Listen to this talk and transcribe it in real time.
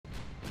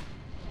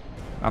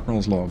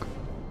Admiral's log.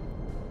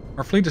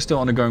 Our fleet is still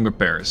undergoing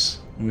repairs,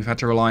 and we've had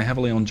to rely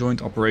heavily on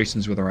joint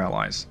operations with our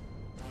allies.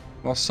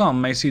 While some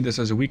may see this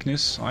as a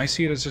weakness, I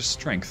see it as a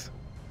strength.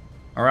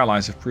 Our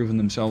allies have proven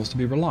themselves to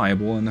be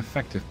reliable and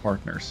effective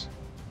partners.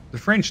 The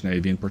French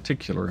Navy in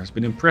particular has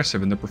been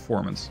impressive in their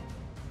performance.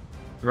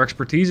 Their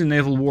expertise in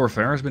naval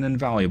warfare has been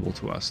invaluable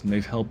to us, and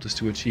they've helped us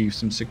to achieve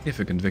some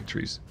significant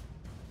victories.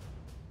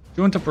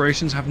 Joint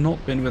operations have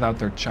not been without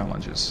their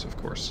challenges, of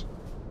course.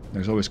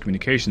 There's always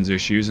communications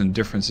issues and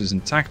differences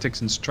in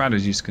tactics and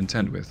strategies to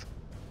contend with.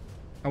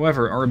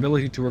 However, our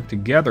ability to work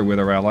together with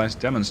our allies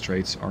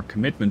demonstrates our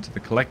commitment to the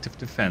collective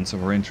defense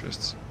of our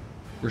interests.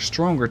 We're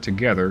stronger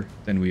together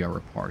than we are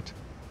apart.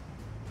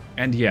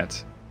 And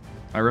yet,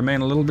 I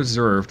remain a little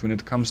reserved when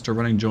it comes to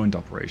running joint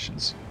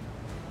operations.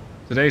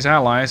 Today's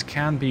allies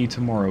can be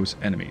tomorrow's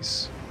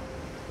enemies.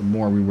 The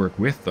more we work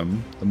with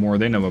them, the more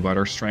they know about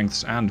our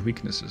strengths and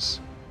weaknesses.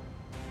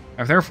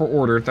 I've therefore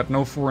ordered that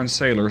no foreign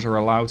sailors are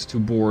allowed to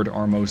board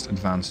our most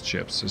advanced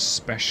ships,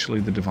 especially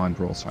the Divine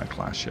Broadside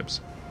class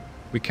ships.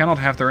 We cannot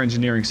have their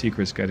engineering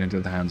secrets get into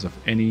the hands of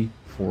any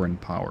foreign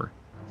power,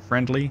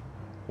 friendly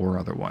or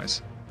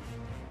otherwise.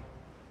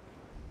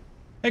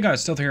 Hey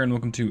guys, Stealth here and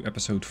welcome to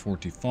episode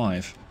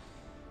 45.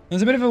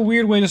 It's a bit of a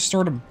weird way to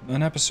start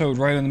an episode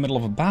right in the middle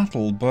of a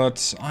battle,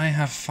 but I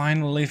have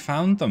finally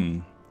found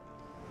them.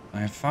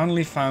 I have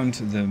finally found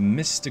the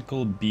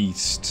mystical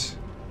beast.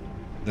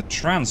 The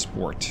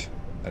transport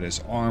that is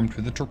armed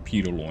with a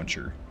torpedo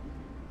launcher.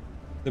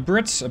 The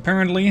Brits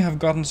apparently have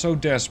gotten so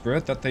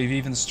desperate that they've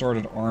even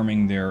started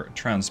arming their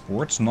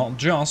transports, not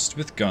just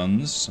with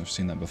guns, I've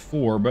seen that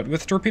before, but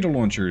with torpedo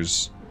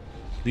launchers.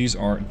 These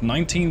are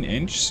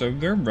 19-inch, so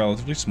they're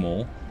relatively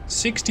small,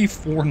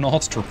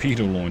 64-knot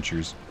torpedo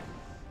launchers.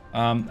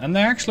 And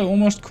they actually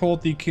almost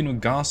caught the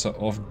Kinugasa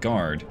off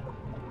guard.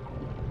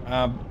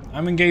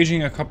 I'm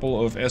engaging a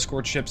couple of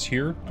escort ships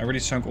here. I already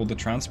sunk all the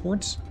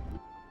transports.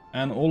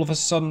 And all of a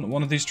sudden,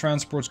 one of these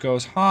transports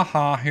goes,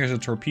 haha, here's a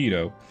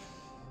torpedo.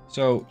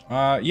 So,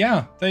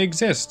 yeah, they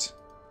exist.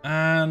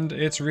 And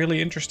it's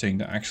really interesting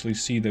to actually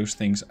see those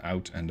things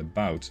out and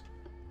about.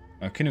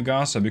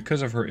 Kinugasa,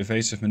 because of her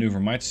evasive maneuver,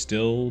 might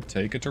still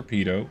take a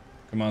torpedo.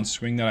 Come on,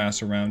 swing that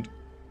ass around.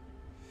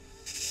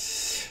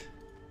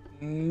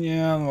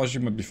 Yeah, well, she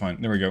might be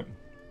fine. There we go.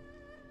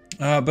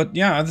 But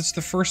yeah, this is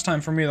the first time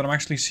for me that I'm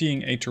actually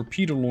seeing a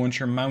torpedo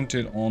launcher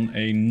mounted on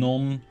a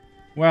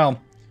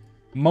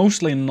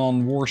mostly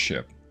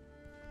non-warship.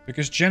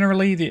 Because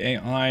generally the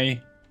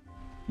AI,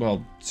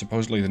 well,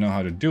 supposedly they know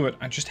how to do it,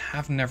 I just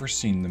have never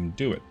seen them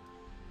do it.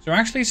 So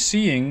actually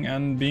seeing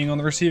and being on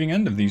the receiving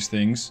end of these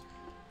things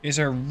is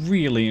a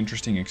really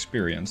interesting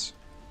experience.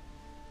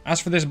 As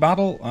for this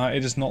battle,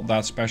 it is not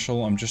that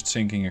special. I'm just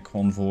sinking a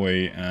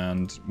convoy,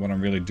 and what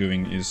I'm really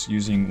doing is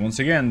using, once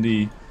again,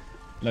 the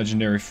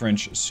legendary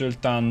French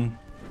Sultan,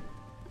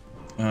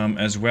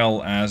 as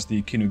well as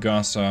the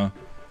Kinugasa,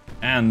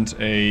 and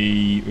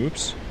a...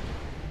 oops.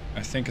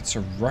 I think it's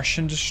a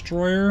Russian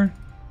destroyer.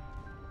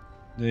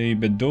 The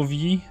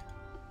Bedovyi.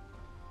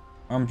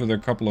 Armed with a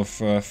couple of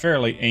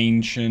fairly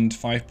ancient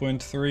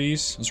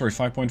 5.3s. Sorry,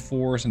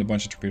 5.4s and a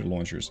bunch of torpedo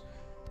launchers.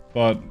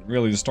 But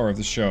really the star of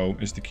the show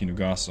is the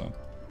Kinugasa.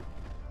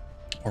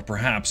 Or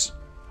perhaps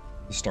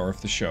the star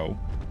of the show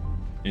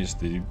is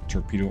the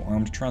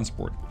torpedo-armed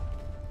transport.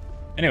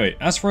 Anyway,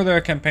 as for the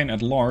campaign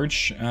at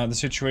large, the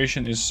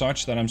situation is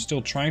such that I'm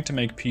still trying to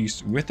make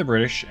peace with the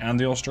British and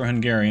the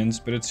Austro-Hungarians,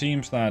 but it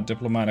seems that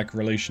diplomatic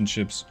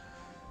relationships,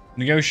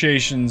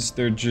 negotiations,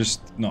 they're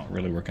just not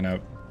really working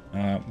out.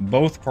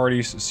 Both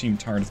parties seem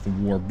tired of the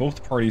war,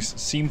 both parties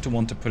seem to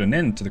want to put an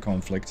end to the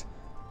conflict,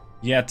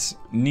 yet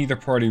neither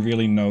party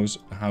really knows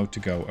how to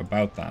go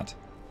about that.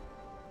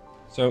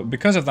 So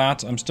because of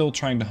that, I'm still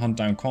trying to hunt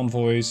down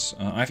convoys.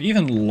 I've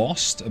even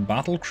lost a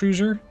battle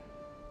cruiser.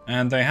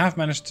 And they have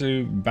managed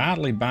to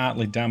badly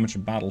damage a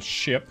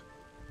battleship.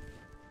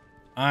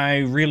 I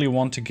really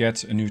want to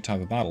get a new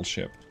type of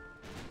battleship.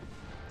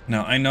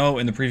 Now, I know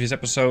in the previous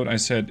episode I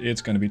said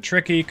it's going to be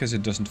tricky because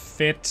it doesn't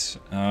fit.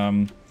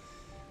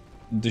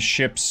 The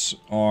ships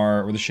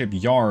are, or the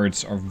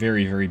shipyards are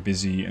very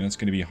busy, and it's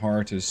going to be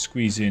hard to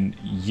squeeze in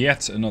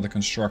yet another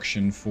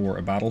construction for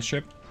a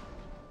battleship.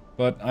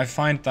 But I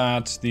find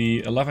that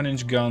the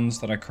 11-inch guns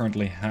that I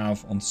currently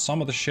have on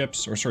some of the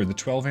ships, or sorry, the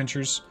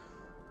 12-inchers,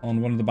 on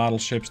one of the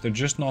battleships, they're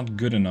just not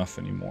good enough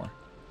anymore.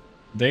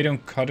 They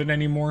don't cut it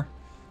anymore.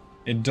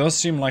 It does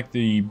seem like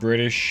the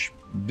British,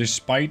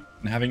 despite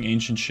having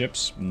ancient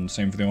ships, and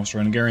same for the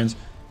Austro-Hungarians,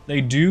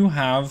 they do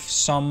have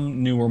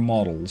some newer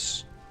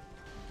models.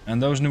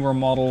 And those newer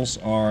models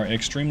are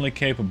extremely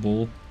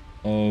capable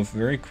of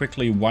very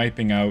quickly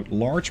wiping out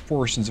large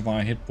portions of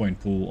my hit point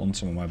pool on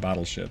some of my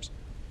battleships.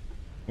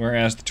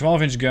 Whereas the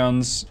 12-inch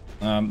guns,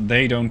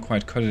 they don't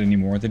quite cut it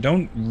anymore. They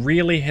don't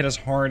really hit as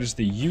hard as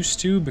they used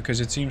to, because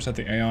it seems that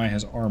the AI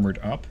has armored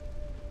up.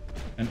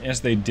 And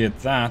as they did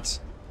that,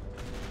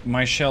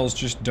 my shells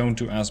just don't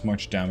do as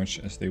much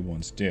damage as they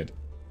once did.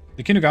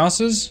 The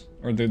Kinugasas,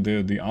 or the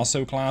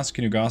Aso class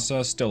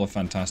Kinugasa, still a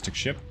fantastic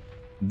ship.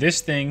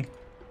 This thing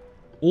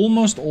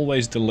almost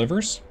always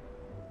delivers.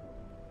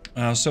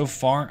 So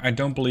far, I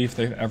don't believe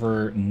they've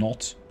ever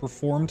not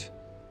performed.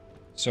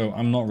 So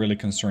I'm not really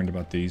concerned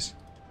about these.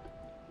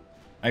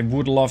 I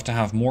would love to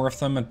have more of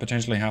them and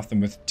potentially have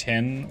them with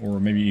 10 or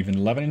maybe even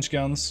 11-inch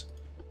guns.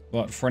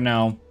 But for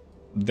now,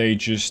 they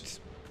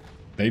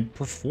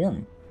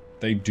perform.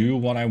 They do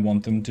what I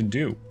want them to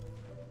do.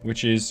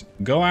 Which is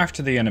go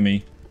after the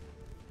enemy,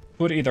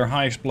 put either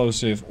high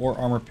explosive or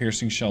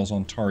armor-piercing shells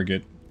on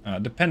target,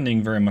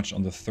 depending very much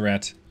on the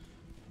threat.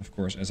 Of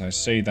course, as I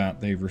say that,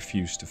 they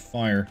refuse to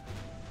fire.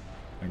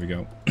 There we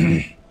go.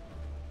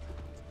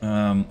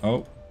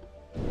 Oh.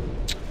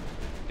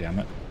 Damn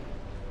it.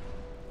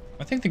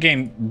 I think the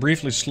game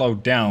briefly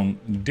slowed down,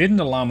 didn't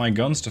allow my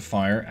guns to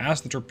fire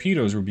as the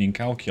torpedoes were being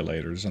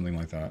calculated or something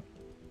like that.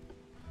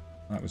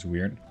 That was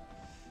weird.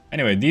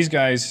 Anyway, these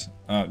guys,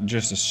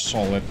 just a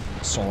solid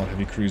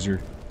heavy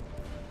cruiser.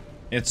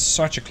 It's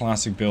such a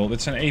classic build.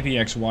 It's an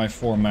ABXY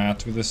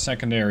format with a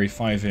secondary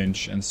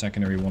 5-inch and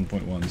secondary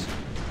 1.1s.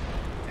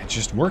 It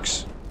just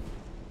works.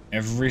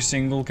 Every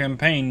single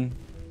campaign,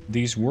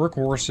 these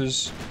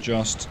workhorses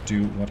just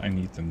do what I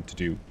need them to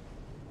do.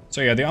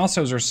 So yeah, the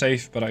Ossos are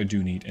safe, but I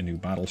do need a new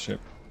battleship.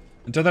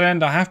 And to that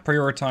end, I have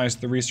prioritized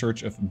the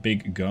research of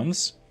big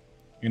guns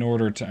in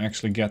order to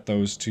actually get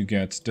those to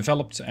get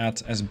developed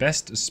at as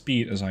best a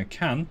speed as I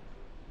can,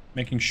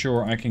 making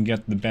sure I can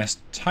get the best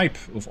type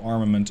of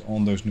armament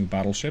on those new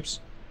battleships.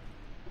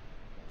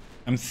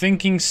 I'm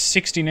thinking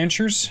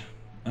 16-inchers,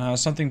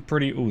 something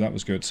pretty... Ooh, that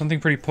was good. Something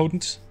pretty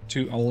potent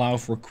to allow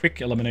for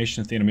quick elimination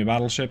of the enemy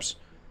battleships.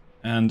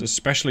 And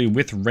especially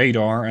with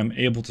radar, I'm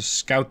able to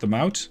scout them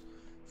out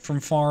from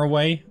far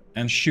away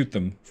and shoot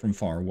them from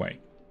far away.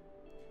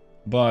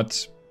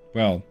 But,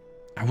 well,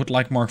 I would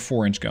like Mark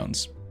 4-inch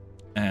guns.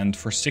 And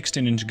for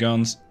 16-inch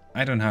guns,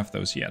 I don't have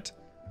those yet.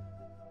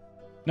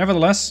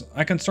 Nevertheless,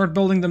 I can start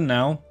building them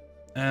now,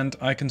 and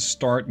I can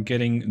start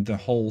getting the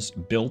hulls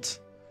built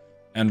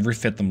and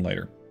refit them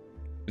later.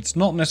 It's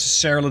not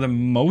necessarily the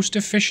most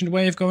efficient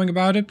way of going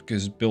about it,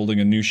 because building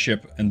a new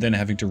ship and then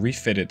having to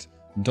refit it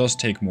does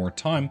take more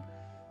time.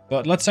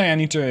 But let's say I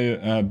need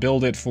to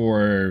build it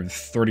for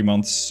 30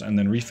 months and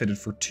then refit it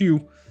for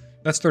 2.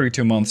 That's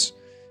 32 months.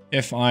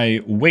 If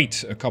I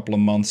wait a couple of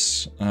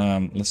months,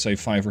 let's say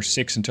 5 or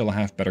 6 until I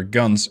have better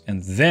guns,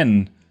 and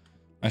then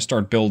I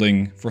start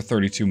building for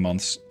 32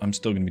 months, I'm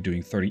still going to be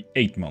doing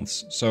 38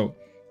 months. So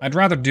I'd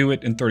rather do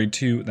it in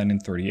 32 than in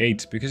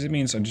 38, because it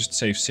means I just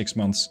save 6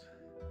 months.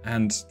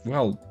 And,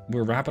 well,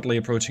 we're rapidly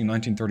approaching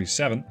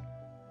 1937.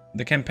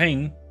 The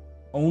campaign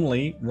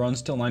only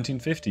runs till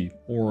 1950,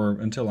 or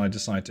until I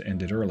decide to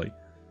end it early.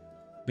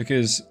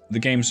 Because the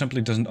game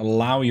simply doesn't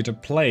allow you to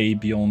play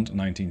beyond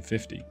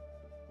 1950.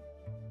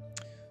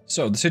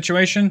 So, the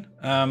situation,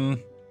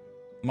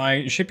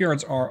 my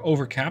shipyards are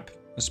over cap,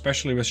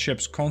 especially with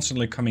ships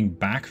constantly coming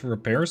back for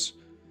repairs.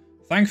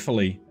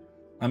 Thankfully,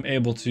 I'm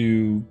able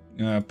to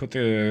put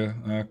the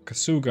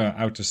Kasuga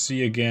out to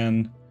sea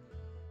again.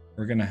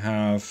 We're gonna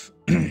have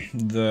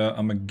the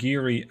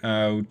Amagiri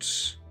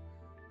out.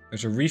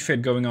 There's a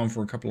refit going on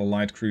for a couple of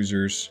light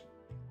cruisers.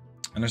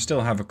 And I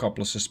still have a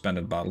couple of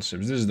suspended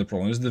battleships. This is the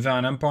problem. This is the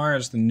Van Empire.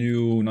 It's the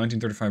new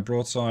 1935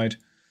 broadside.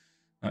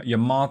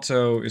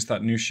 Yamato is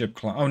that new ship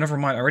class. Oh, never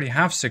mind. I already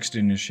have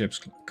 16 new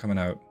ships coming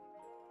out.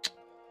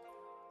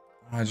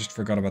 I just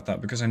forgot about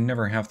that because I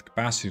never have the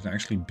capacity to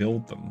actually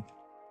build them.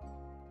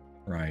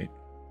 Right.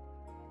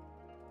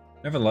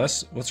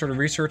 Nevertheless, what sort of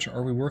research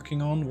are we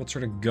working on? What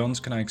sort of guns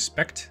can I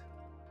expect?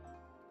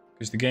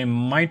 Because the game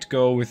might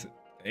go with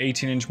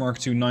 18-inch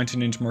Mark II,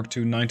 19-inch Mark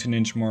II,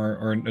 19-inch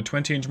Mark... or a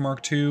 20-inch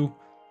Mark II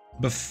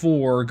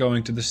before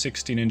going to the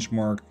 16-inch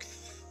Mark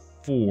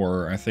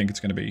IV, I think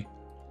it's going to be.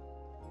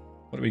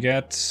 What do we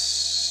get?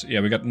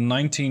 Yeah, we got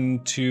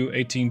 19-2,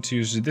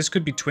 18-2, so this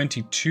could be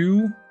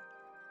 22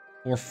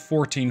 or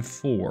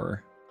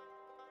 14-4.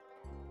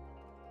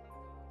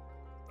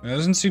 There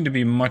doesn't seem to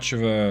be much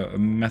of a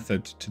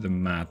method to the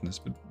madness,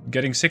 but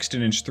getting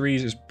 16-inch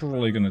 3s is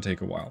probably going to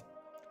take a while.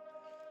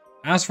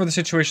 As for the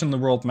situation on the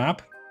world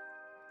map,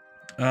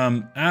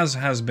 as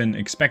has been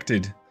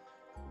expected,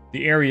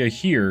 the area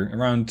here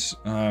around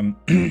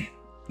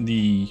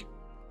the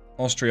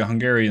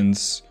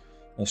Austro-Hungarians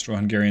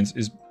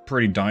is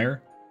pretty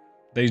dire.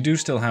 They do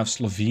still have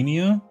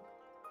Slovenia,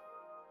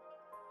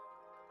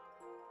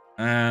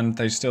 and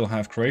they still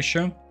have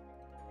Croatia,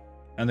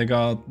 and they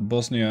got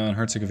Bosnia and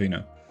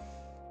Herzegovina,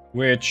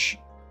 which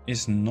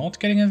is not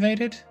getting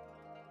invaded?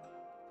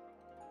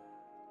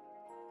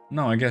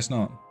 No, I guess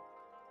not.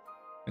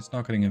 It's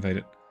not getting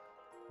invaded.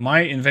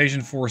 My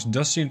invasion force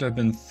does seem to have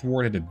been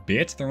thwarted a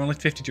bit. They're only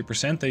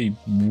 52%. They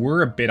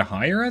were a bit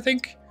higher, I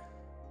think.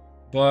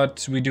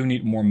 But we do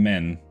need more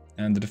men.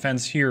 And the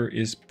defense here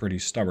is pretty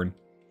stubborn.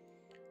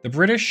 The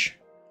British,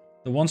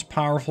 the once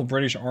powerful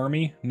British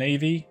Army,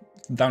 Navy,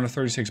 down to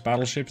 36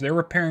 battleships. They're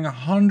repairing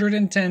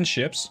 110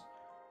 ships.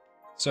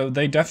 So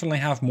they definitely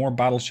have more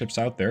battleships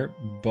out there.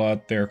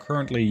 But they're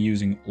currently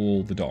using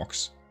all the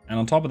docks. And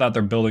on top of that,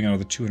 they're building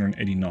another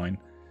 289.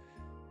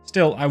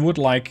 Still, I would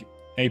like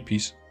a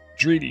peace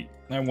treaty.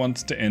 I want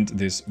to end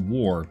this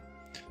war.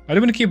 I do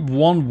want to keep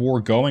one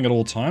war going at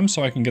all times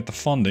so I can get the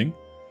funding.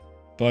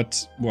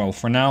 But, well,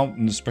 for now,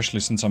 and especially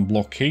since I'm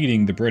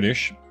blockading the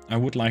British, I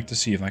would like to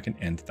see if I can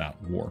end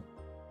that war.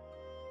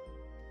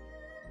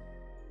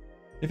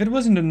 If it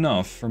wasn't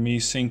enough for me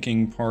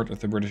sinking part of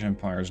the British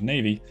Empire's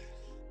navy,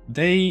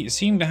 they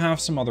seem to have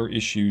some other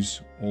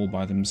issues all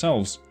by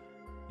themselves.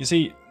 You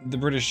see, the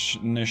British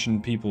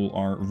nation people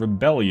are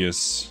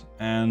rebellious,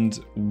 and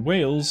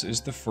Wales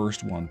is the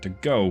first one to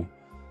go.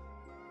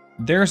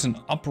 There's an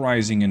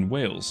uprising in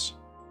Wales.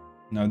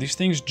 Now, these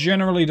things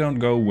generally don't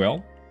go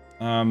well.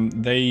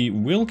 They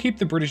will keep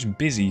the British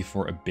busy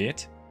for a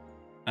bit.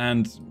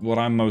 And what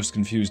I'm most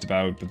confused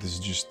about, but this is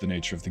just the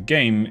nature of the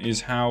game, is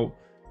how,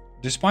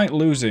 despite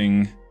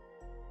losing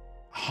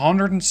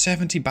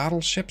 170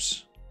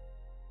 battleships,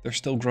 they're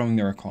still growing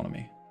their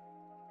economy.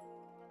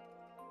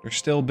 They're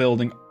still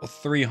building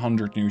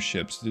 300 new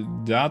ships.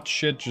 That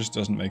shit just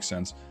doesn't make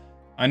sense.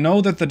 I know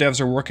that the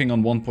devs are working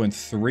on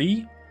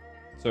 1.3.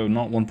 So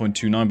not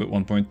 1.29, but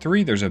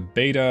 1.3. There's a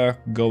beta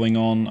going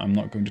on. I'm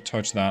not going to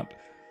touch that.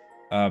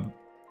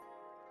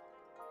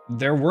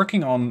 They're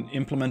working on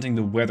implementing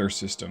the weather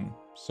system.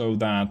 So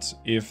that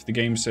if the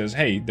game says,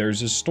 hey,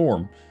 there's a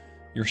storm,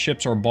 your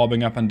ships are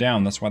bobbing up and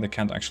down, that's why they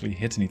can't actually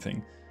hit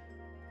anything.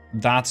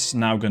 That's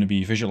now going to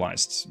be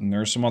visualized. And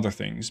there are some other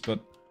things.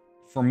 But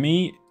for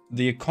me,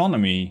 the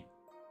economy,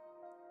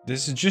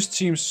 this just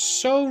seems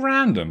so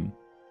random.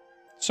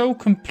 So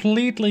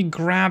completely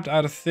grabbed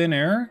out of thin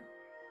air.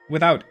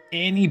 Without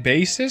any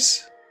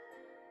basis,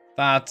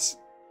 that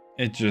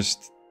it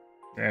just,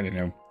 I don't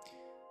know.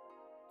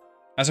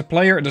 As a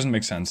player, it doesn't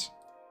make sense.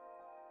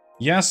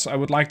 Yes, I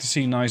would like to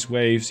see nice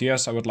waves.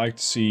 Yes, I would like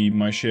to see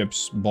my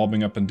ships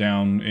bobbing up and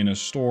down in a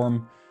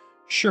storm.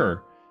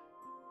 Sure.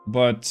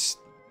 But,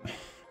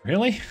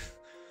 really?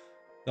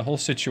 The whole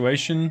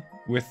situation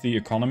with the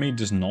economy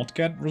does not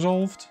get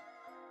resolved?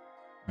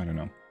 I don't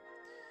know.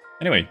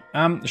 Anyway,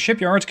 the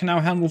shipyard can now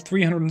handle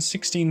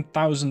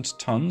 316,000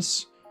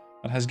 tons.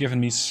 That has given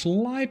me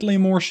slightly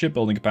more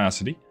shipbuilding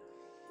capacity.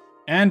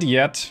 And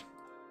yet,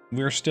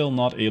 we're still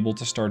not able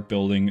to start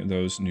building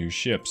those new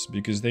ships,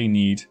 because they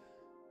need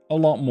a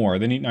lot more.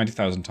 They need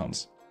 90,000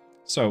 tons.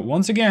 So,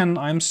 once again,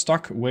 I'm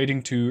stuck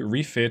waiting to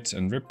refit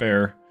and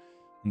repair.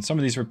 And some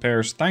of these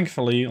repairs,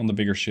 thankfully, on the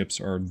bigger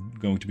ships are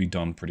going to be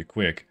done pretty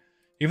quick.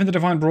 Even the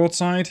Divine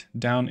Broadside,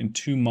 down in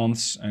 2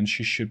 months, and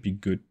she should be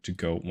good to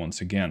go once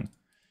again.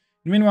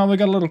 Meanwhile, we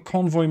got a little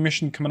convoy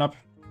mission coming up.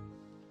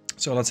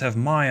 So let's have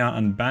Maya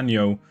and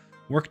Banyo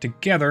work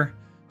together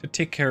to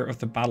take care of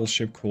the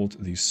battleship called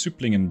the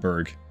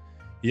Supplingenberg.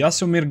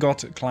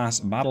 Yasumirgot class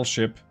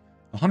battleship,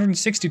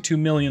 162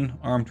 million,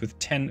 armed with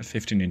 10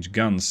 15-inch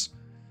guns.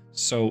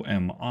 So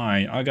am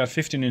I. I got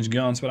 15-inch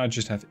guns, but I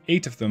just have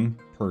 8 of them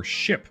per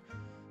ship.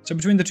 So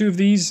between the two of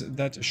these,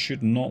 that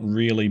should not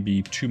really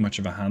be too much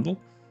of a handle.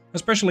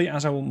 Especially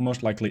as I will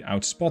most likely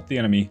outspot the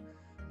enemy,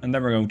 and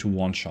then we're going to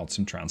one-shot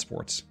some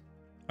transports.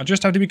 I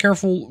just have to be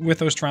careful with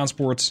those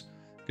transports,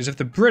 because if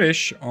the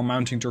British are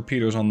mounting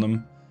torpedoes on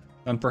them,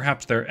 then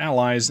perhaps their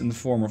allies in the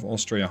form of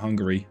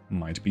Austria-Hungary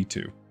might be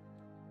too.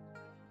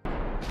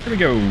 Here we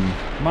go.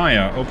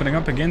 Maya opening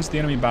up against the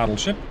enemy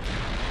battleship,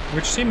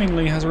 which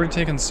seemingly has already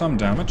taken some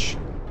damage.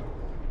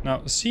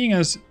 Now, seeing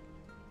as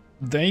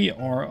they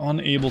are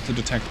unable to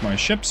detect my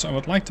ships, I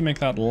would like to make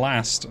that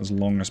last as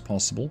long as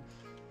possible.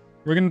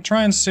 We're going to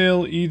try and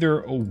sail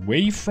either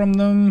away from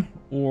them,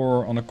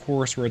 or on a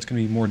course where it's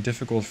going to be more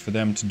difficult for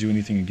them to do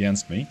anything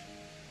against me.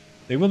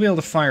 They will be able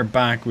to fire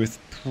back with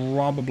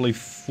probably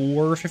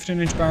 4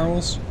 15-inch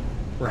barrels,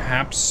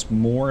 perhaps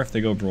more if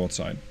they go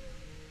broadside.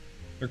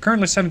 They're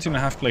currently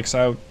 17.5 clicks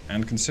out,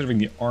 and considering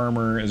the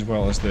armor as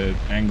well as the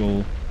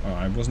angle,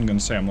 I wasn't going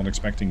to say I'm not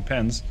expecting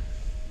pens.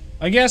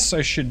 I guess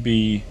I should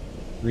be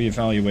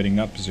reevaluating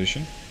that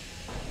position.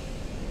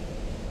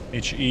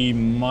 HE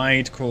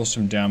might cause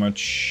some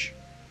damage.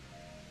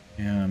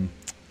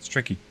 It's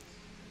tricky.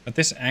 At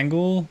this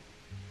angle,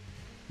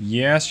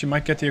 yes, you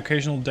might get the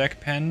occasional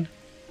deck pen.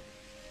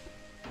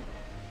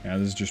 Yeah,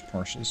 this is just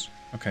partials.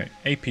 Okay,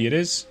 AP it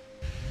is.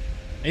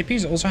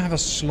 APs also have a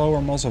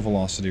slower muzzle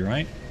velocity,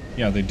 right?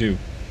 Yeah, they do.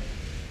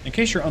 In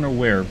case you're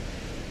unaware,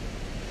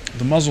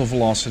 the muzzle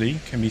velocity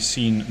can be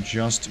seen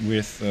just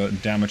with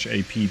damage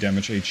AP,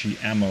 damage HE,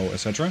 ammo,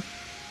 etc.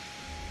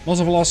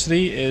 Muzzle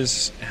velocity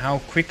is how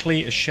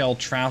quickly a shell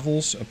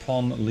travels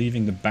upon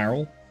leaving the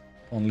barrel,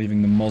 upon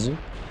leaving the muzzle.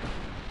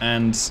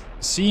 And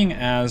seeing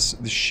as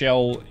the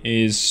shell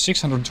is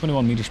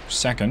 621 meters per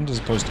second as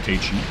opposed to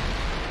HE,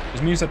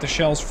 this means that the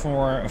shells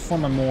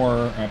form a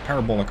more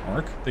parabolic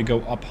arc. They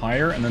go up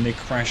higher and then they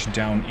crash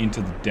down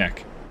into the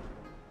deck.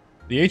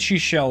 The HE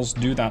shells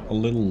do that a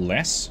little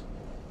less.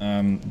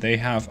 They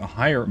have a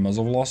higher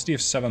muzzle velocity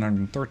of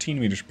 713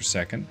 meters per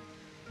second.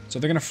 So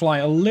they're going to fly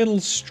a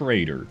little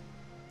straighter.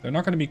 They're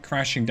not going to be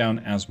crashing down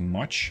as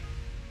much.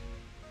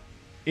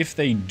 If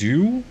they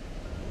do,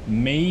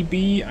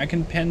 maybe I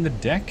can pen the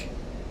deck.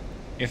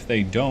 If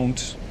they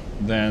don't,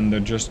 then they're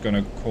just going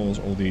to cause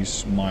all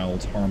these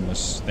mild,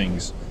 harmless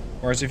things.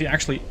 Whereas if you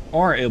actually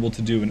are able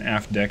to do an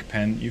aft deck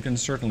pen, you can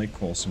certainly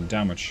cause some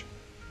damage.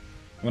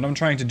 What I'm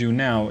trying to do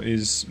now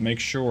is make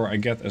sure I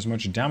get as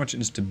much damage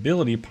and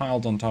stability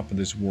piled on top of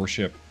this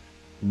warship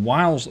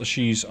whilst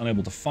she's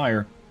unable to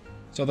fire,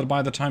 so that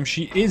by the time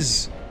she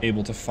is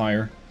able to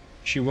fire,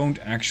 she won't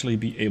actually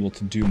be able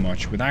to do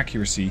much with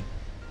accuracy.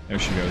 There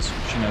she goes.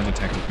 She now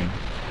detected me.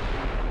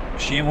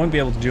 She won't be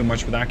able to do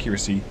much with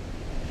accuracy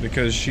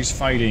because she's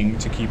fighting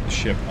to keep the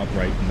ship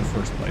upright in the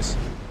first place.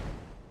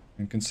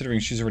 And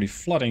considering she's already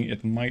flooding,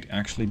 it might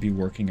actually be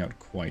working out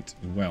quite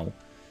well.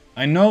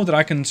 I know that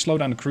I can slow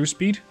down the cruise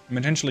speed. I'm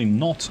intentionally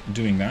not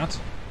doing that,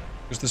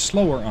 because the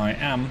slower I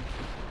am,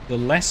 the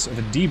less of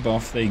a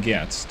debuff they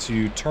get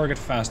to target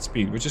fast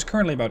speed, which is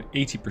currently about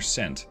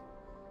 80%.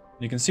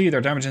 You can see their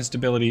damage and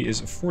stability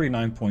is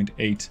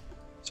 49.8,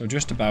 so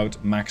just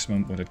about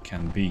maximum what it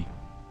can be.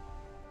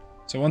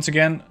 So once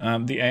again,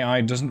 the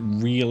AI doesn't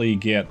really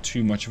get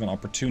too much of an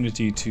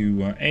opportunity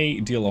to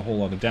A, deal a whole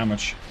lot of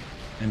damage,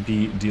 and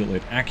B, deal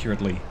it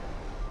accurately.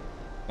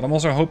 What I'm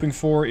also hoping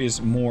for is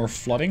more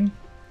flooding,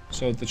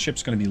 so the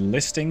ship's going to be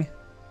listing.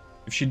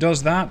 If she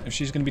does that, if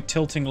she's going to be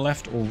tilting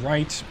left or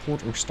right,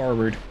 port or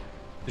starboard,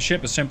 the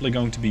ship is simply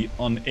going to be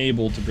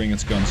unable to bring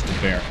its guns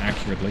to bear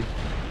accurately,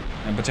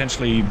 and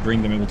potentially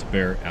bring them able to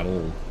bear at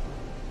all.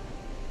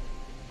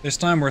 This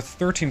time we're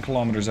 13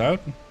 kilometers out.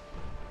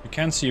 You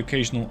can see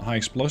occasional high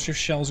explosive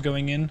shells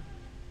going in,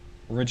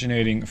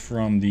 originating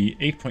from the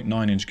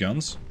 8.9-inch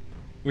guns,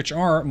 which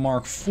are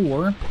Mark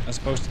IV as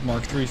opposed to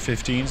Mark III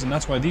 15s, and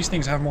that's why these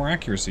things have more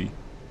accuracy.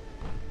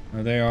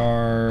 They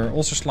are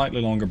also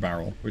slightly longer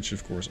barrel, which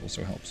of course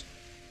also helps.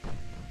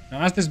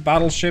 Now, as this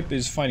battleship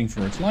is fighting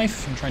for its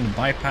life, I'm trying to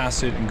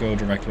bypass it and go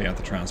directly at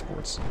the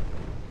transports.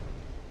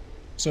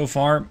 So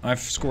far, I've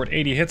scored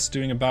 80 hits,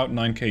 doing about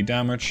 9k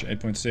damage,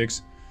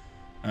 8.6.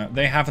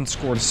 They haven't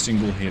scored a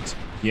single hit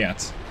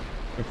yet.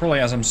 But probably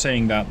as I'm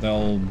saying that,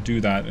 they'll do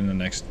that in the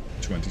next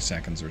 20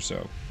 seconds or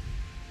so.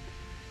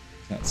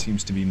 That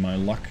seems to be my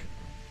luck.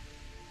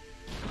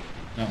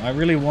 Now, I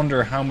really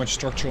wonder how much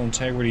structural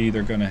integrity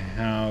they're going to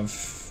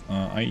have,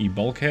 i.e.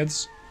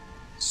 bulkheads.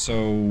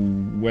 So,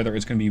 whether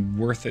it's going to be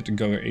worth it to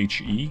go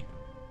HE.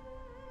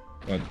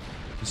 But,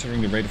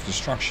 considering the rate of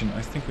destruction,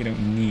 I think we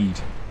don't need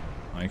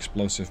high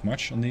explosive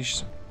much on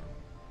these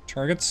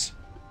targets.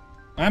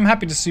 I'm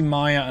happy to see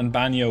Maya and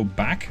Banyo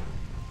back.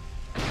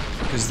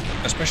 Because,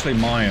 especially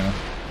Maya,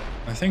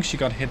 I think she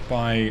got hit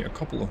by a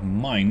couple of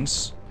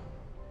mines,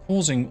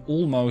 causing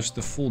almost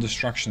the full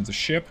destruction of the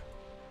ship.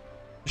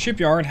 The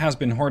shipyard has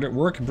been hard at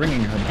work bringing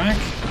her back,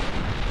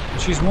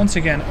 and she's once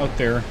again out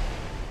there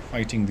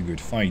fighting the good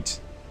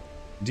fight,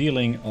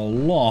 dealing a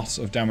lot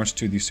of damage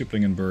to the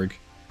Supplingenberg,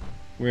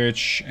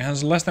 which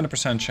has less than a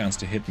 % chance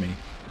to hit me.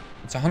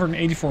 It's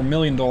 $184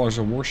 million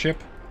a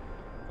warship.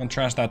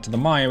 Contrast that to the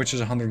Maya, which is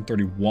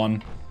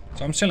 131.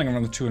 So I'm selling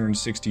around the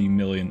 260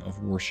 million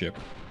of warship.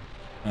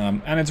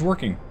 And it's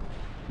working,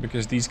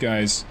 because these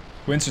guys,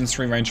 coincidence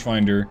 3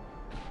 rangefinder,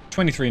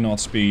 23 knot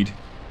speed.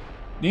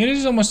 It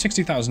is almost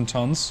 60,000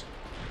 tons,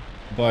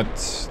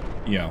 but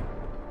yeah,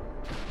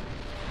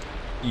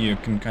 you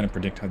can kind of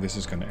predict how this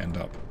is going to end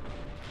up.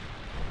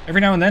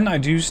 Every now and then I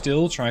do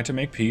still try to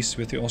make peace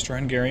with the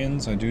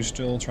Austro-Hungarians, I do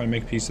still try to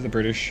make peace with the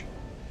British,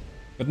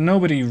 but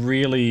nobody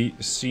really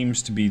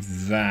seems to be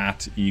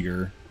that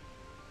eager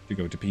to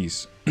go to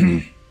peace.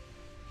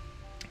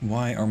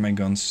 Why are my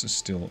guns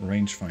still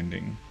range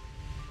finding?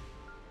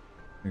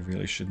 They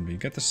really shouldn't be.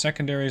 Get the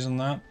secondaries on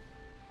that.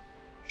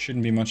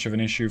 Shouldn't be much of an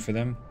issue for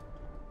them.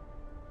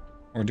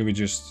 Or do we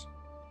just...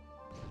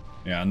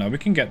 Yeah, no, we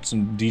can get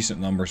some decent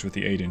numbers with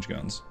the 8-inch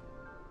guns.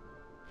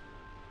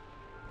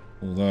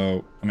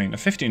 Although, I mean, a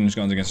 15-inch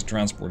gun against a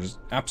transport is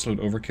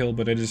absolute overkill,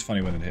 but it is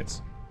funny when it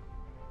hits.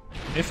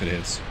 If it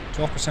hits.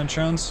 12%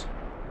 chance?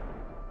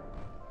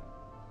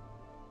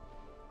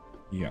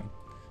 Yeah.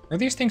 Are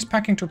these things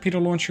packing torpedo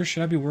launchers?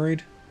 Should I be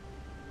worried?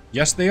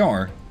 Yes, they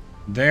are.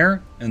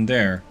 There and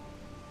there.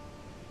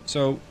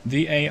 So,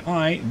 the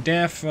AI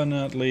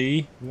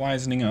definitely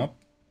wisening up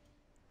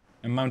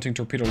and mounting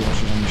torpedo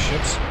launchers on the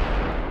ships.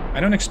 I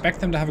don't expect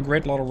them to have a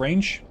great lot of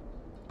range,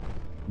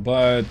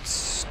 but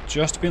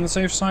just to be on the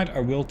safe side,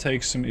 I will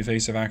take some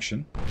evasive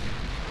action.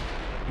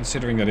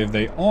 Considering that if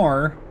they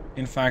are,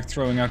 in fact,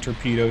 throwing out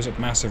torpedoes at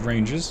massive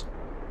ranges,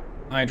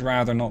 I'd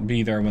rather not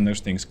be there when those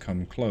things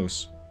come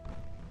close.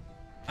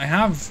 I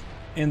have,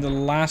 in the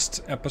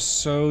last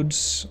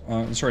episodes,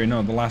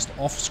 the last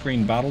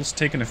off-screen battles,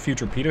 taken a few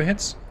torpedo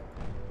hits,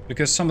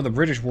 because some of the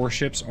British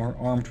warships are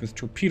armed with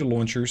torpedo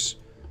launchers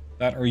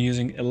that are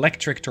using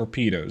electric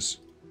torpedoes.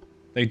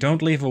 They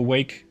don't leave a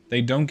wake,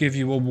 they don't give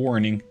you a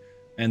warning,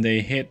 and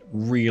they hit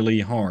really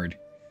hard.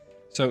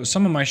 So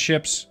some of my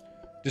ships,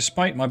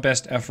 despite my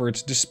best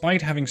efforts,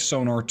 despite having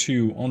sonar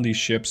 2 on these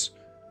ships,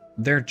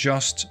 they're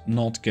just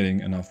not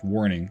getting enough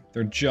warning.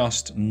 They're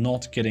just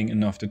not getting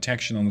enough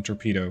detection on the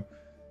torpedo.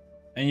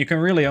 And you can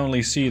really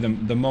only see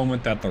them the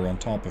moment that they're on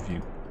top of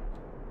you,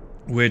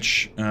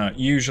 which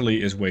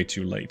usually is way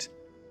too late.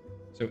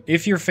 So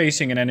if you're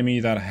facing an enemy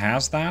that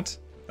has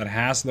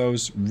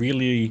those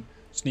really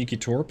sneaky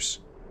torps,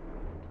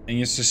 and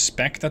you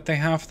suspect that they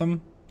have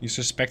them, you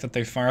suspect that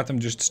they fired them,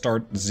 just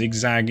start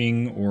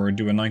zigzagging or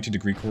do a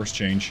 90-degree course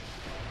change,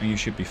 and you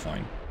should be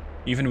fine.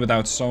 Even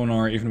without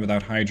sonar, even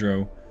without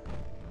hydro.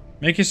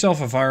 Make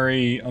yourself a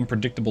very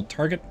unpredictable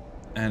target,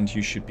 and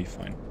you should be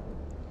fine.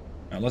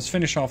 Now, let's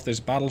finish off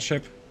this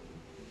battleship,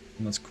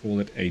 and let's call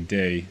it a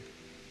day.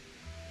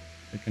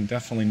 They can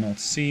definitely not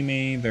see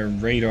me. Their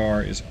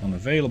radar is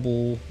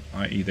unavailable,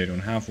 i.e. they don't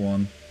have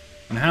one.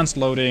 Enhanced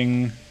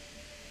loading,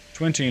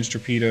 20-inch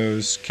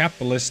torpedoes, cap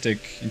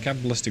ballistic, and cap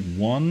ballistic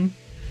 1.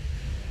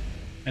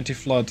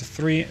 Anti-flood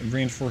 3,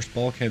 reinforced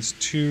bulkheads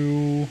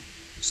 2,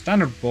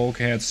 standard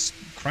bulkheads,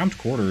 cramped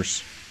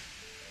quarters.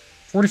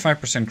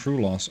 45%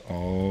 crew loss.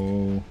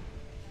 Oh,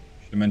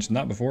 should have mentioned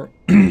that before.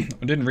 I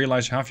didn't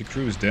realize half your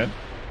crew is dead.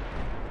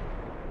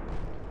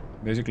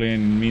 Basically, it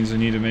means I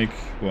need to make,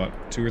 what,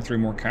 2 or 3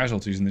 more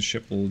casualties and the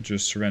ship will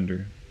just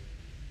surrender.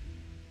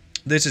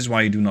 This is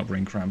why you do not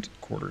bring cramped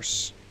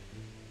quarters.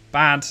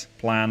 Bad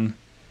plan.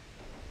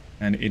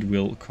 And it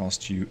will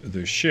cost you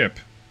the ship.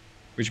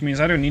 Which means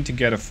I don't need to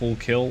get a full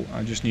kill,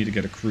 I just need to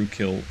get a crew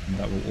kill, and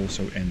that will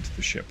also end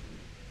the ship.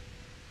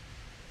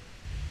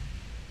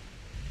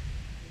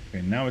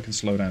 Okay, now we can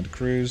slow down the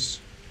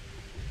cruise.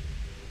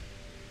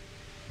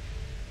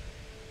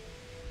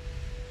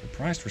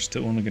 Surprised we're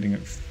still only getting a...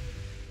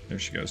 There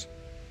she goes.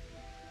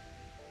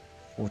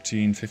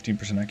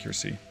 15%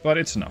 accuracy. But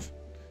it's enough.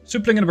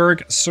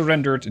 Supplingenberg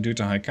surrendered due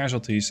to high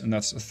casualties, and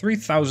that's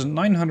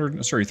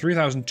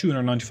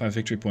 3,295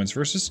 victory points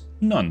versus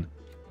none.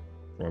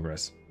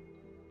 Progress.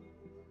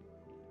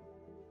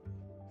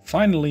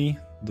 Finally,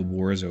 the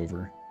war is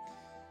over.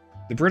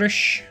 The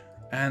British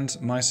and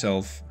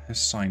myself have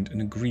signed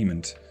an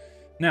agreement.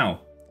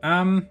 Now,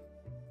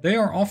 they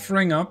are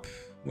offering up...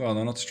 Well,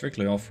 they're not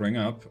strictly offering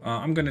up.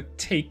 I'm going to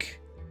take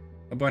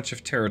a bunch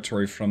of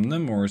territory from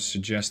them, or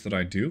suggest that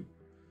I do.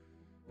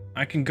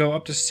 I can go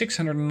up to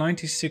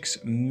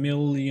 $696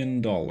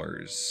 million.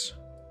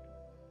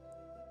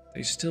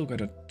 They still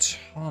got a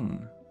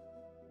ton.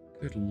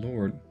 Good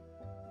lord.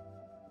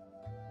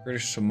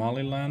 British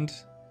Somaliland.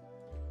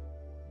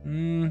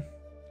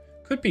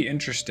 Could be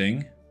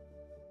interesting.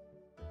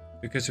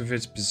 Because of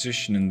its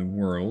position in the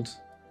world.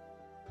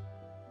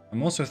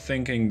 I'm also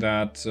thinking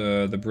that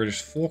the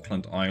British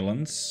Falkland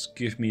Islands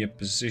give me a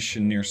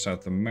position near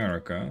South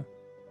America.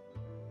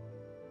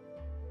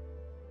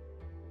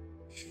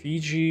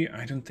 Fiji,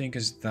 I don't think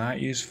is that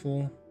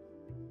useful.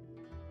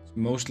 It's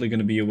mostly going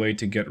to be a way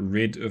to get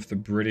rid of the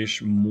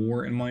British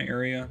more in my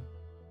area.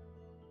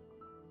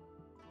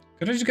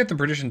 Could I just get the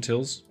British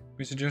Antilles?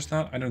 We suggest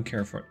that? I don't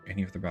care for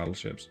any of the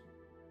battleships.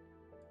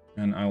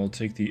 And I will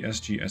take the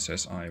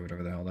SGSSI,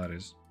 whatever the hell that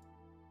is.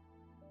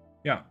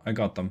 Yeah, I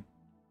got them.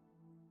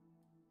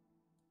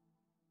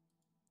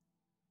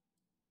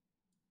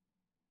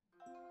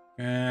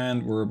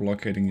 And we're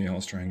blockading the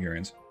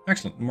Austro-Hungarians.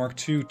 Excellent. Mark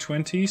II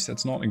 20s.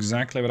 That's not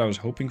exactly what I was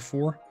hoping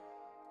for.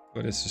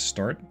 But it's a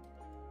start.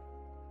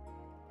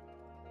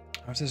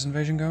 How's this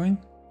invasion going?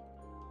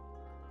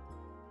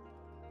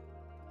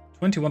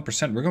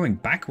 21%. We're going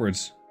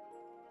backwards.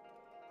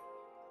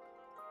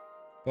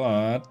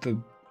 But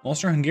the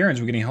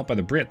Austro-Hungarians were getting helped by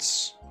the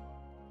Brits.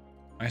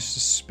 I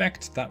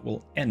suspect that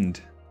will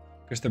end.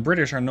 Because the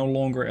British are no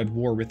longer at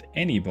war with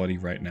anybody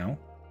right now.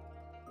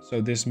 So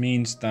this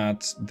means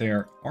that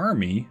their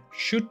army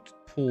should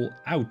pull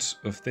out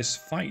of this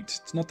fight.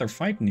 It's not their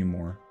fight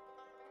anymore.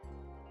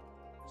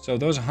 So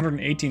those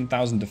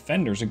 118,000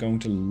 defenders are going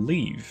to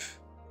leave.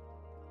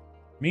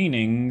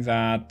 Meaning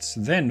that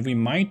then we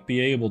might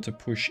be able to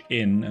push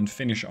in and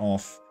finish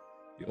off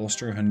the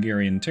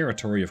Austro-Hungarian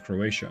territory of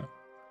Croatia.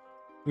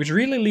 Which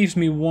really leaves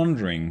me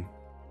wondering.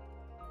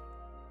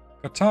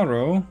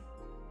 Kataro?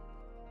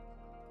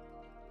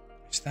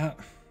 Is that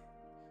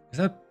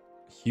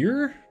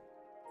here?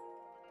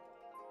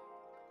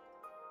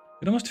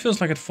 It almost feels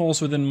like it falls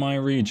within my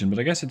region, but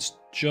I guess it's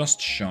just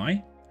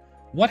shy.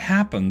 What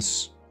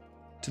happens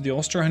to the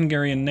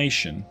Austro-Hungarian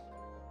nation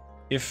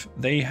if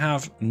they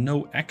have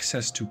no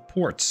access to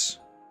ports?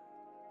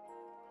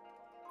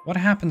 What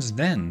happens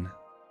then?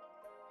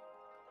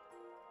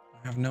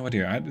 I have no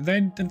idea.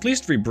 They at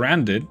least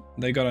rebranded.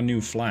 They got a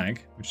new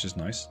flag, which is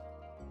nice.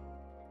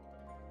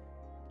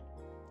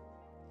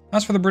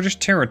 As for the British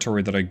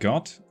territory that I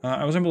got,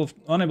 I was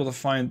unable to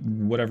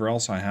find whatever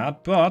else I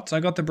had, but I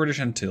got the British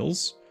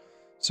Antilles.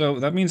 So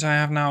that means I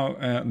have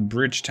now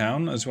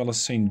Bridgetown as well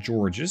as St.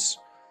 George's.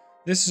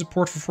 This is a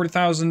port for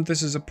 40,000,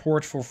 this is a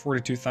port for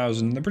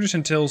 42,000. The British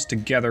Antilles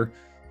together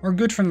are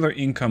good for another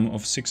income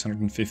of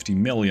 650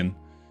 million.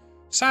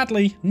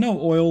 Sadly, no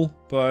oil,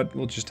 but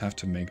we'll just have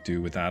to make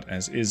do with that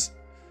as is.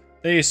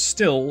 They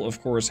still, of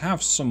course,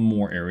 have some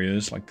more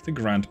areas like the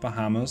Grand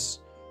Bahamas.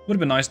 Would have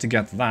been nice to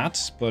get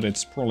that, but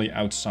it's probably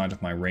outside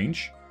of my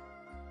range.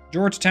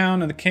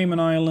 Georgetown and the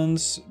Cayman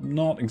Islands,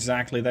 not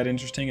exactly that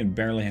interesting. It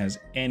barely has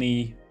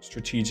any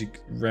strategic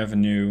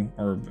revenue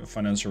or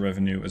financial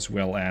revenue, as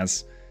well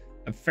as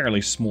a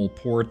fairly small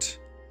port.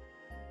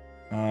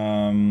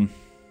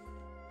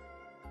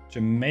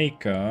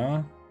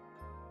 Jamaica.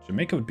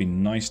 Jamaica would be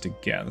nice to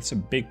get. That's a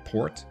big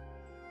port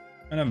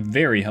and a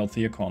very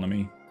healthy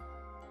economy.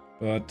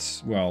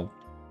 But, well,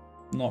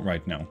 not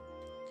right now.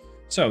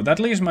 So, that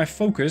leaves my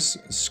focus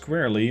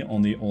squarely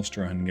on the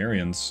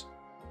Austro-Hungarians.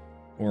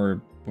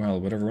 Or, well,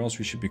 whatever else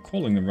we should be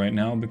calling them right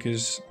now,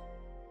 because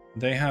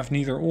they have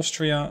neither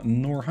Austria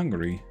nor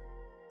Hungary.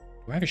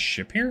 Do I have a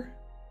ship here?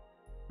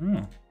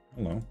 Oh,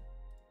 hello.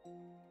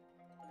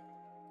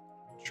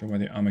 Not sure why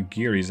the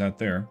Amagiri's out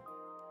there.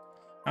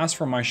 As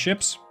for my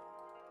ships,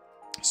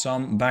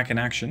 some back in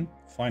action,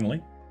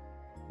 finally.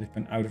 They've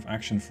been out of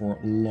action for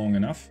long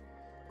enough.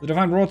 The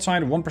Divine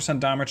Broadside, 1%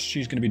 damage.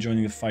 She's going to be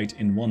joining the fight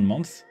in 1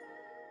 month.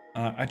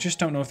 I just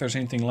don't know if there's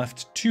anything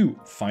left to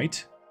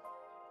fight.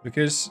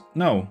 Because,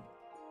 no.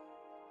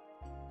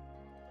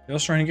 The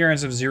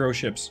Austro-Hungarians have 0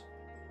 ships.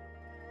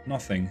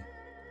 Nothing.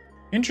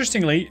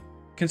 Interestingly,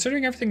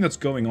 considering everything that's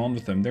going on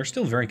with them, they're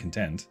still very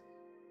content.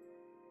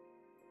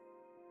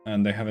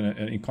 And they have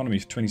an economy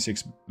of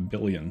 26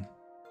 billion.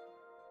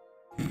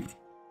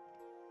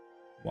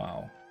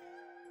 Wow.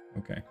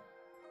 Okay.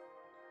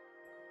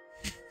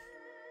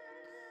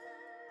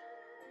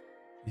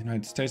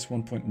 United States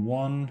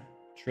 1.1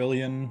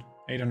 trillion,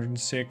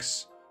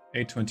 806,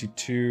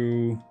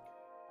 822,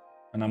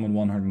 and I'm on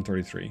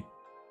 133.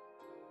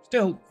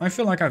 Still, I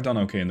feel like I've done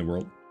okay in the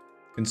world,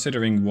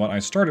 considering what I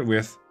started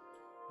with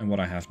and what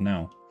I have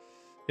now.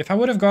 If I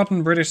would have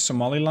gotten British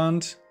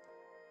Somaliland,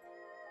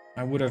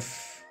 I would have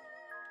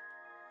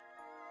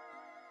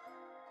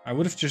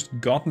just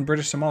gotten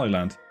British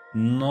Somaliland,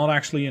 not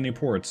actually any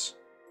ports.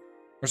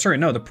 Or sorry,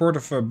 no, the port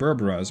of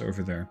Berbera is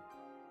over there.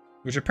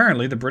 Which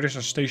apparently the British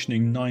are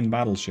stationing 9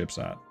 battleships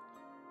at.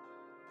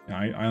 Yeah,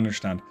 I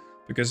understand.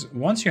 Because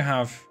once you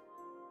have...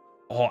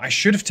 Oh, I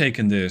should have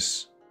taken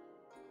this.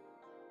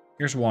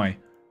 Here's why.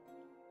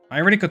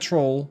 I already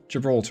control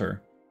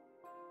Gibraltar.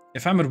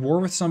 If I'm at war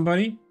with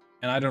somebody,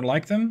 and I don't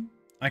like them,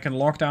 I can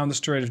lock down the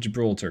Strait of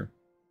Gibraltar.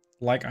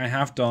 Like I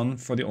have done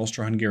for the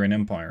Austro-Hungarian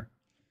Empire.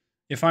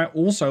 If I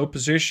also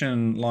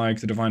position, like,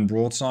 the Divine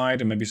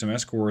Broadside and maybe some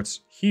escorts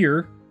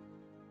here...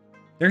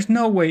 There's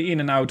no way in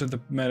and out of the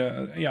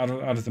out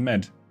of the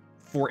Med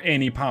for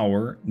any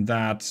power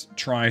that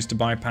tries to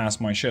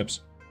bypass my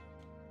ships.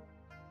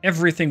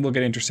 Everything will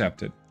get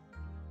intercepted.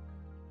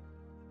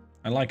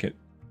 I like it.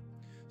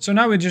 So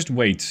now we just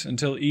wait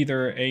until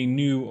either a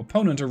new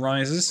opponent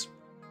arises,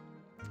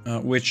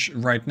 which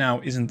right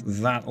now isn't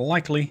that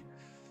likely,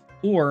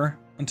 or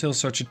until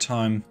such a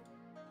time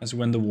as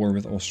when the war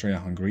with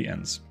Austria-Hungary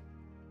ends.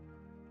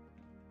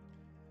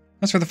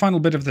 As for the final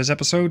bit of this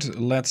episode,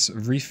 let's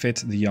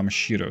refit the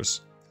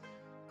Yamashiros.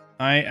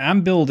 I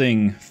am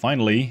building,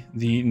 finally,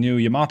 the new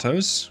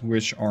Yamatos,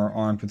 which are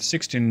armed with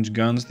 16-inch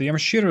guns. The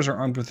Yamashiros are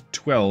armed with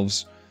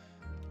 12s.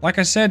 Like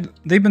I said,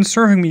 they've been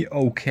serving me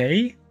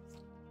okay,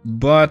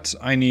 but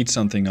I need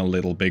something a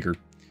little bigger.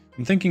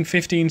 I'm thinking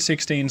 15,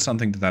 16,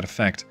 something to that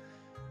effect.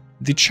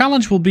 The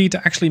challenge will be to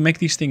actually make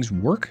these things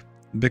work,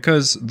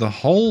 because the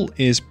hull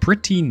is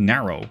pretty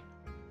narrow.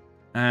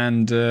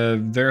 And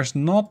there's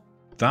not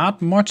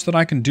that much that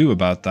I can do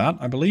about that,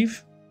 I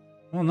believe.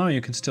 Well, no, you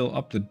can still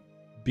up the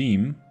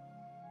beam.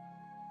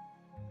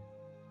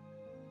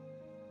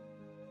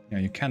 Yeah,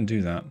 you can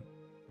do that.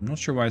 I'm not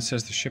sure why it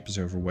says the ship is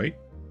overweight.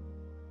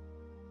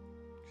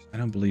 I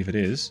don't believe it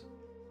is.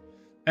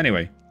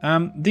 Anyway,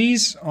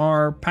 these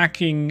are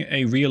packing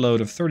a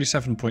reload of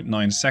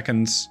 37.9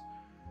 seconds.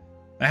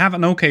 They have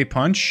an okay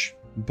punch,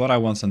 but I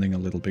want something a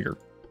little bigger.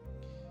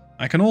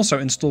 I can also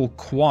install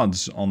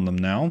quads on them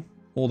now,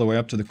 all the way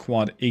up to the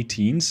quad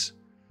 18s.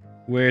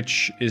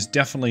 Which is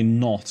definitely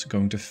not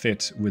going to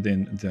fit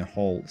within the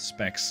hull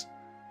specs.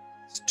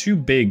 It's too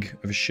big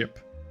of a ship.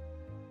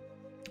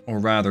 Or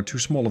rather, too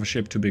small of a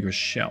ship, too big of a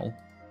shell.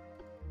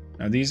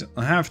 Now these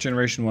have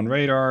Generation 1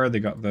 radar, they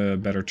got the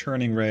better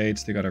turning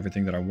rates, they got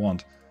everything that I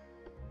want.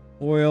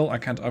 Oil, I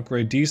can't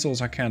upgrade.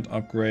 Diesels, I can't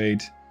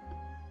upgrade.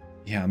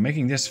 Yeah,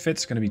 making this fit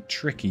is going to be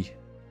tricky.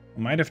 I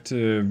might have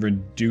to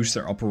reduce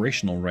their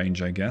operational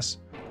range, I guess.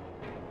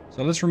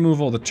 So let's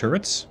remove all the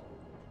turrets.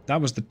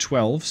 That was the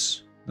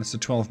 12s. That's the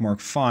 12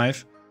 Mark V.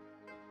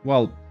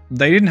 Well,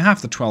 they didn't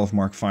have the 12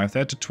 Mark V. They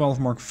had the 12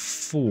 Mark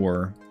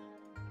IV.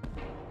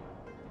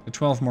 The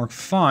 12 Mark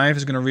V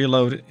is going to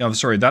reload... Oh,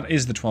 sorry, that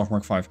is the 12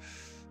 Mark V.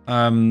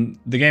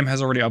 The game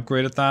has already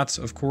upgraded that,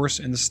 of course,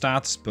 in the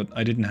stats, but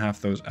I didn't have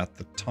those at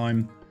the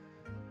time.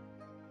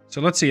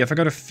 So let's see, if I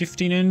go to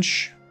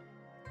 15-inch...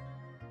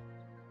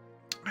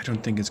 I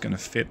don't think it's going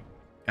to fit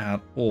at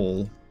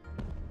all.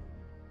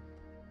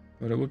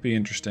 But it would be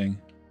interesting.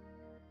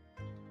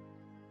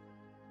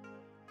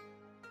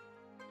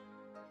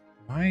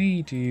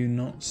 Why do you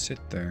not sit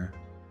there?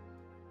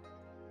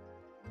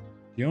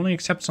 Do you only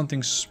accept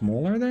something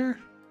smaller there?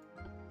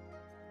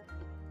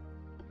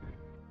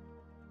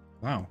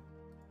 Wow.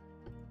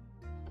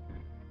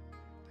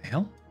 The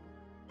hell?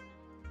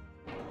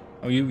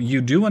 Oh, you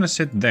do want to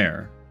sit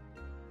there.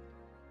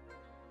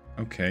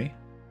 Okay.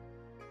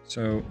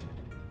 So...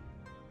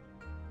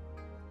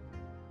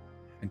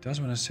 it does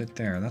want to sit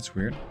there. That's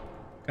weird.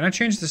 Can I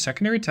change the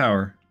secondary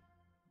tower?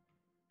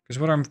 Because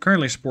what I'm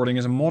currently sporting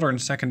is a modern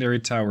secondary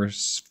tower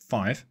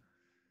 5.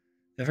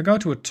 If I go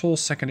to a tall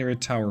secondary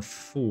tower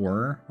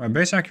 4, my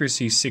base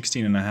accuracy is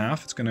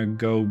 16.5. It's going to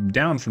go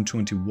down from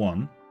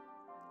 21.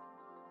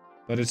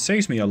 But it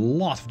saves me a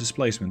lot of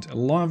displacement.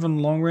 11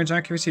 long-range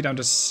accuracy down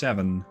to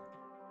 7.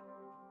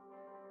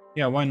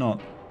 Yeah, why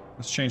not?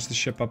 Let's change the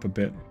ship up a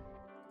bit.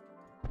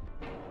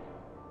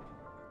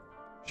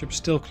 Ship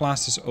still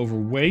classed as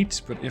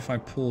overweight, but if I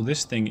pull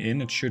this thing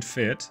in, it should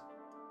fit.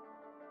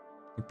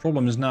 The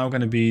problem is now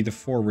going to be the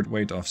forward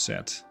weight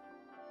offset.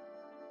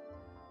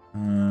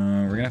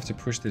 We're going to have to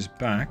push this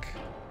back.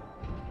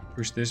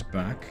 Push this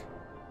back.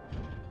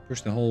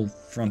 Push the whole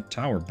front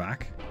tower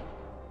back.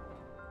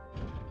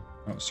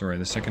 Oh, sorry,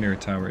 the secondary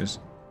tower is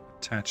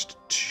attached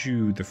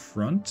to the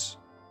front.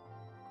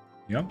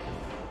 Yep.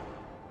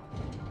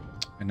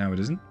 And now it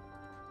isn't.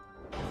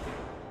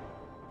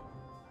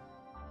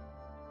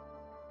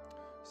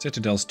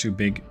 Citadel's too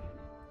big.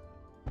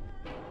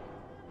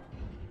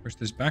 Push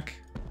this back.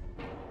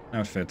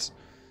 Now it fits.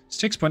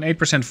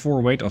 6.8%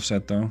 forward weight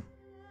offset, though.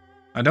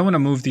 I don't want to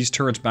move these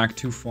turrets back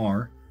too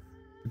far,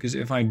 because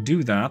if I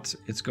do that,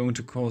 it's going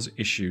to cause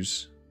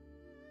issues.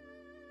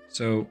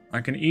 So I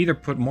can either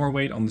put more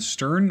weight on the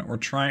stern or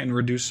try and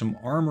reduce some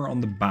armor on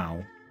the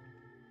bow.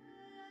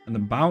 And the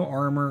bow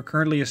armor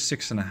currently is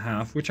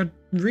 6.5, which I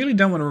really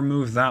don't want to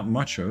remove that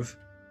much of.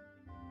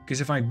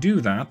 Because if I do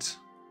that,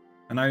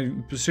 and I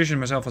position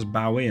myself as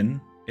bow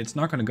in, it's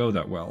not going to go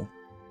that well.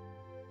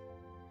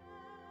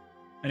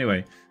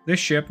 Anyway, this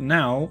ship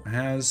now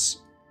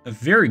has a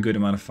very good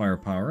amount of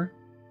firepower.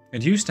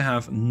 It used to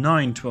have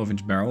 9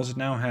 12-inch barrels. It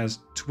now has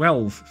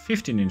 12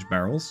 15-inch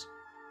barrels.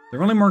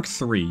 They're only Mark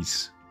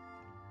IIIs.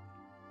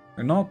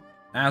 They're not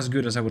as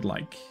good as I would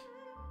like.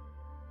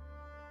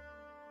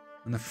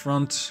 And the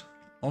front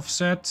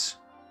offset,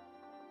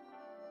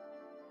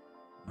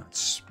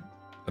 that's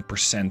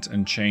 1%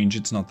 and change.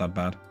 It's not that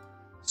bad.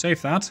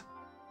 Save that.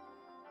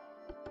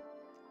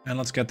 And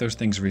let's get those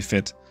things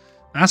refit.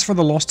 As for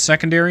the lost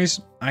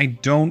secondaries, I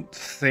don't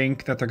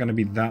think that they're going to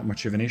be that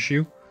much of an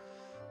issue.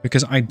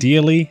 Because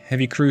ideally,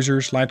 heavy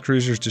cruisers, light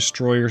cruisers,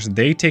 destroyers,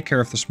 they take care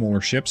of the smaller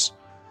ships.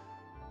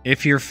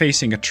 If you're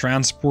facing a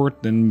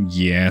transport, then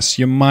yes,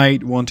 you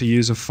might want to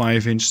use a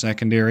 5-inch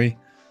secondary.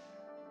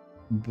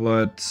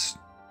 But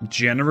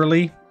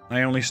generally,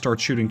 I only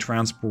start shooting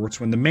transports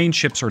when the main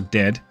ships are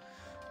dead.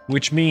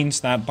 Which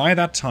means that by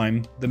that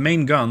time, the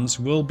main guns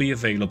will be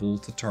available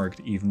to target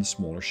even the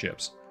smaller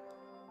ships.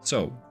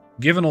 So,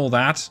 given all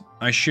that,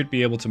 I should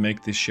be able to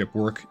make this ship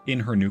work in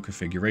her new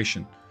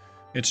configuration.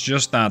 It's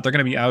just that they're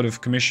going to be out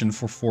of commission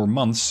for 4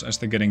 months as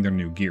they're getting their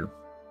new gear.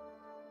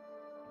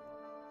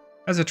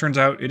 As it turns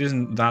out, it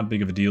isn't that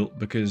big of a deal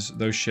because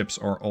those ships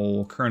are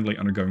all currently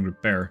undergoing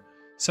repair.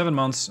 7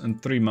 months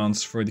and 3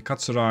 months for the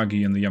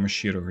Katsuragi and the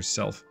Yamashiro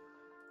herself.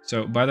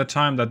 So by the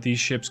time that these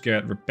ships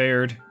get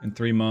repaired in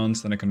 3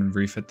 months, then I can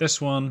refit this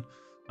one.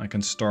 I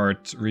can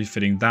start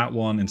refitting that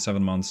one in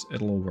 7 months.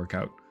 It'll all work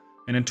out.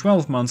 And in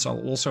 12 months,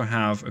 I'll also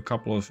have a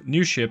couple of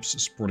new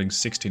ships sporting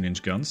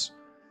 16-inch guns.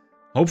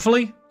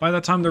 Hopefully, by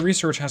the time the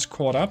research has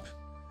caught up,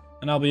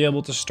 and I'll be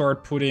able to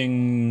start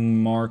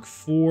putting Mark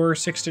IV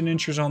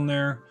 16-inchers on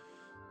there,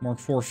 Mark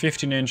IV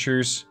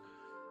 15-inchers.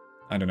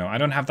 I don't know, I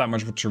don't have that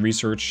much to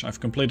research. I've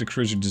completed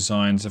cruiser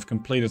designs, I've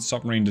completed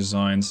submarine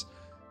designs.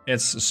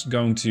 It's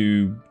going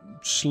to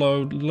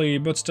slowly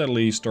but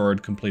steadily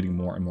start completing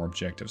more and more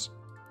objectives.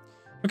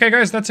 Okay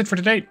guys, that's it for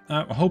today.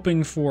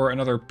 Hoping for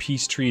another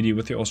peace treaty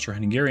with the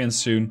Austro-Hungarians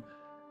soon.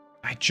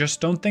 I just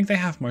don't think they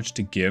have much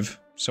to give.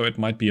 So it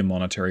might be a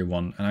monetary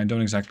one, and I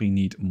don't exactly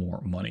need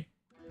more money.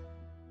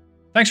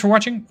 Thanks for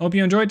watching, hope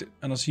you enjoyed,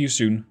 and I'll see you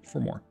soon for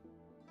more.